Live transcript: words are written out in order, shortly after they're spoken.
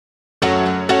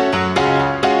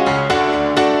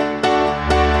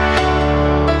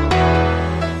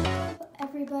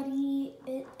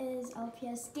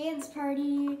LPS dance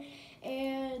party,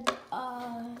 and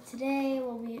today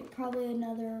will be probably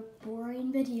another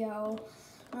boring video.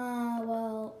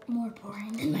 Well, more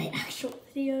boring than my actual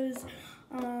videos,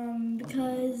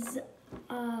 because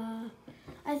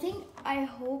I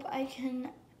hope I can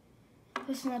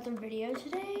post another video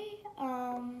today.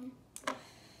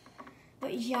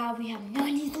 But yeah, we have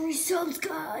 93 subs,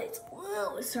 guys.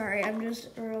 Whoa, sorry, I'm just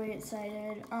really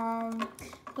excited.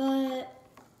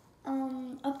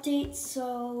 Updates.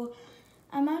 So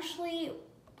I'm actually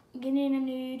getting a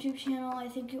new YouTube channel. I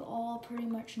think you all pretty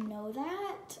much know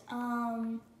that.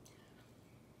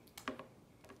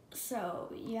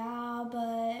 So yeah,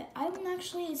 but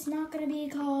it's not gonna be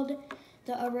called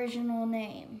the original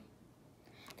name.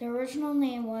 The original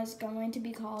name was going to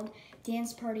be called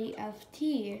Dance Party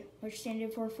FT, which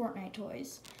standard for Fortnite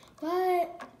Toys.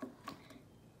 But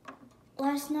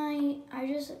last night, I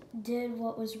just did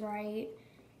what was right.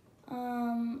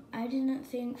 I didn't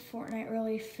think Fortnite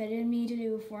really fitted me to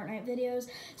do Fortnite videos.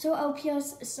 So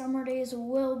LPS Summer Days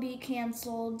will be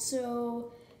canceled.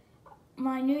 So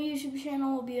my new YouTube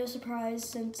channel will be a surprise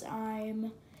since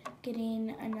I'm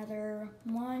getting another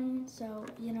one. So,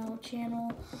 you know,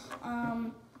 channel.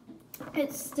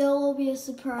 It still will be a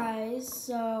surprise,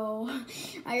 so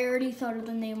I already thought of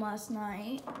the name last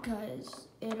night because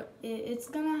it's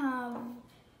gonna have,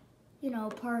 you know,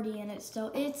 party in it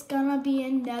still. It's gonna be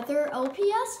another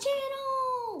LPS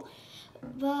channel,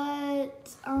 but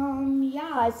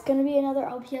yeah, it's gonna be another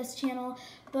LPS channel,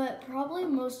 but probably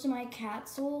most of my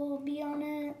cats will be on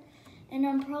it, and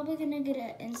I'm probably gonna get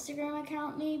an Instagram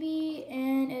account maybe,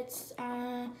 and it's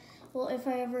well, if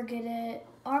I ever get it,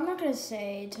 I'm not gonna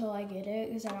say till I get it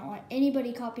because I don't want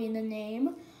anybody copying the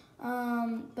name.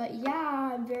 But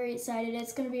yeah, I'm very excited.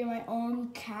 It's gonna be my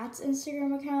own cat's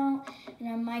Instagram account, and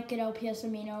I might get LPS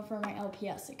Amino for my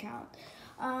LPS account.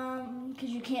 Because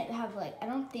you can't have I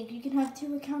don't think you can have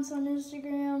 2 accounts on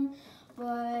Instagram.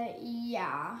 But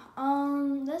yeah,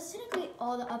 that's gonna be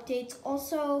all the updates.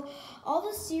 Also, all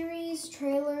the series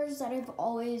trailers that I've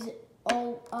already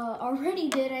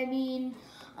did. I mean.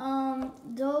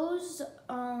 Those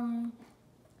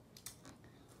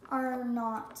are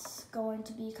not going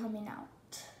to be coming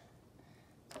out,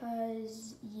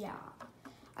 because yeah,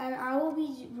 I will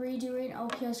be redoing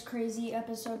LPS Crazy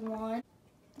episode 1.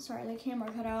 Sorry, the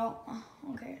camera cut out.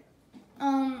 Okay.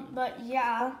 But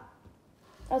yeah,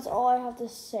 that's all I have to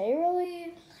say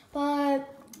really. But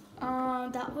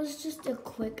that was just a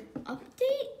quick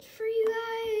update for you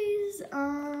guys.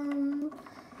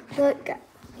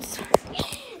 Sorry.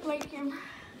 My camera.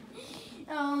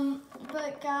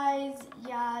 But guys,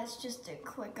 yeah, it's just a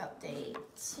quick update.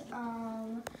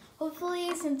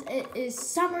 Hopefully, since it is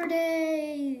summer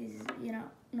days, you know,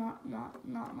 not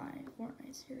my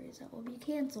Fortnite series that will be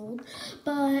canceled,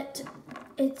 but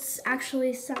it's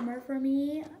actually summer for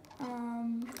me.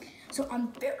 So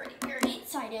I'm very, very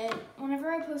excited.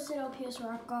 Whenever I posted LPS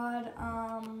Rock God,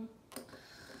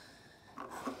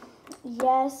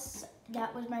 yes,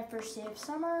 that was my first day of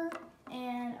summer,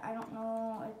 and I don't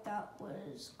know if that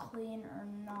was clean or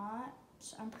not.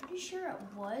 I'm pretty sure it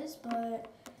was, but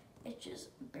it just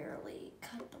barely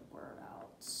cut the word out.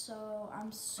 So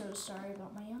I'm so sorry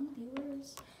about my young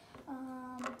viewers.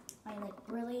 My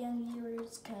really young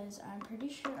viewers, because I'm pretty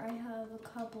sure I have a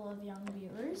couple of young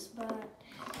viewers, but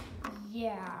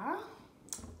yeah.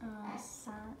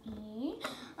 Sorry.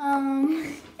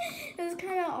 That's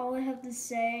kind of all I have to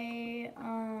say.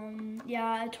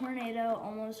 Yeah, a tornado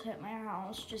almost hit my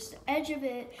house, just the edge of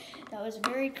it. That was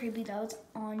very creepy. That was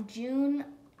on June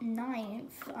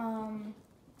 9th.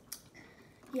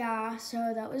 Yeah,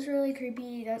 so that was really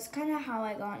creepy. That's kind of how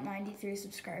I got 93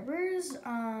 subscribers.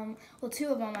 Well, 2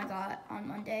 of them I got on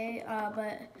Monday,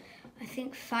 but I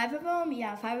think 5 of them,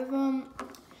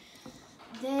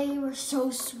 they were so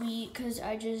sweet because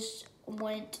I just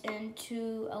went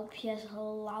into LPS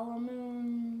Lala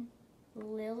Moon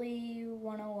Lily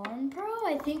 101 Pro.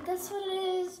 I think that's what it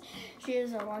is. She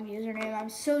has a long username. I'm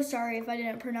so sorry if I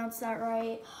didn't pronounce that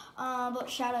right. But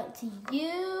shout out to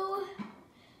you.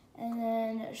 And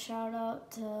then shout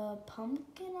out to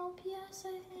Pumpkin LPS,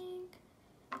 I think.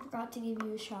 I forgot to give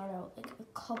you a shout out like a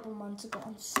couple months ago.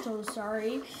 I'm so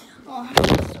sorry. Oh, I'm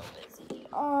so busy.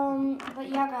 But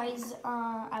yeah, guys,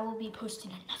 I will be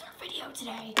posting another video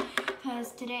today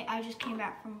because today I just came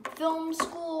back from film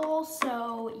school.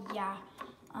 So yeah,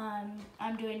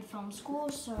 I'm doing film school.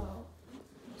 So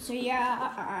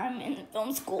yeah, I'm in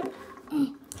film school.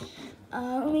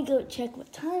 Let me go check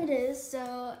what time it is.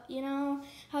 So, you know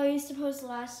how I used to post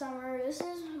last summer? This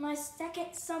is my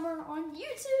 2nd summer on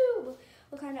YouTube.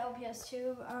 What kind of LPS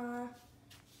tube?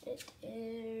 It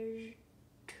is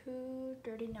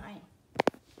 2:39.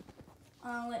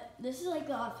 This is like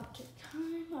the outfit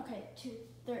time. Okay,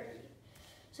 2:30.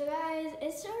 So guys,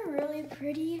 it's a really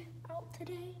pretty out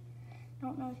today. I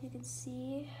don't know if you can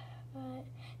see, but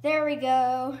there we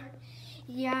go.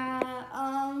 Yeah,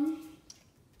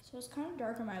 so it's kind of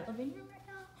dark in my living room right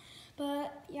now.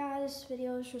 But yeah, this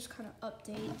video is just kind of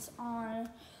updates on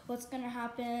what's gonna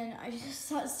happen. I just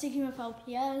thought sticking with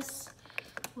LPS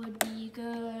would be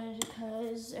good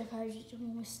because if I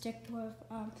just stick with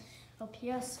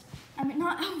LPS, I mean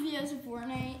not LPS,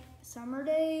 Fortnite summer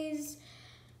days,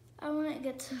 I wouldn't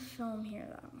get to film here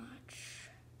that much.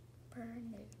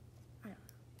 Brand new. I don't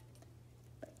know.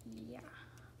 But yeah.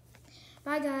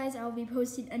 Bye guys, I'll be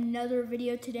posting another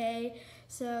video today.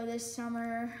 So this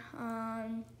summer,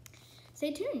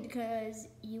 stay tuned because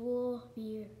you will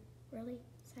be really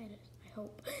excited, I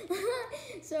hope.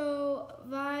 So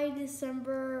by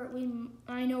December,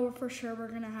 I know for sure we're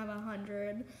gonna have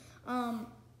 100.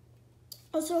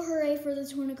 Also hooray for the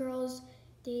Twin Girls.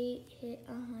 They hit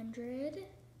 100,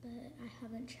 but I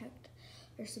haven't checked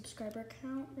their subscriber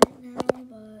count right now,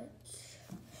 but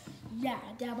yeah,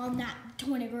 dab on that,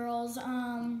 Twin Girls.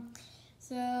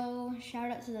 So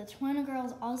shout out to the Twin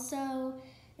Girls also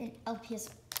in LPS.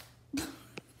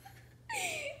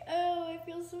 Oh, I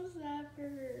feel so sad for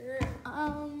her.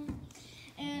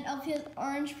 And LPS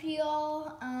Orange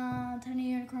Peel,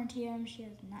 Tiny Unicorn TM, she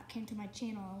has not came to my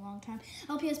channel in a long time.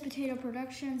 LPS Potato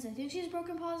Productions, I think she's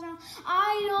broken paws now.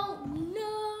 I don't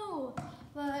know.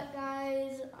 But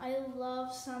guys, I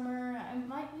love summer. It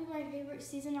might be my favorite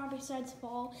season now besides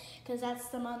fall, because that's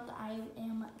the month I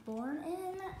am born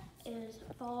in, is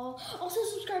fall. Also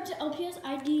subscribe to LPS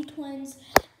ID Twins.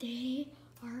 They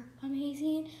are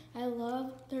amazing. I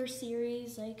love their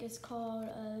series, like it's called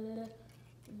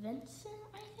Vincent,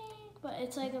 I think, but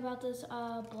it's like about this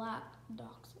black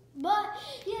dachshund. But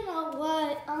you know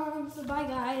what? So bye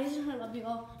guys. I love you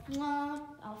all. Mwah.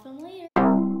 I'll film later.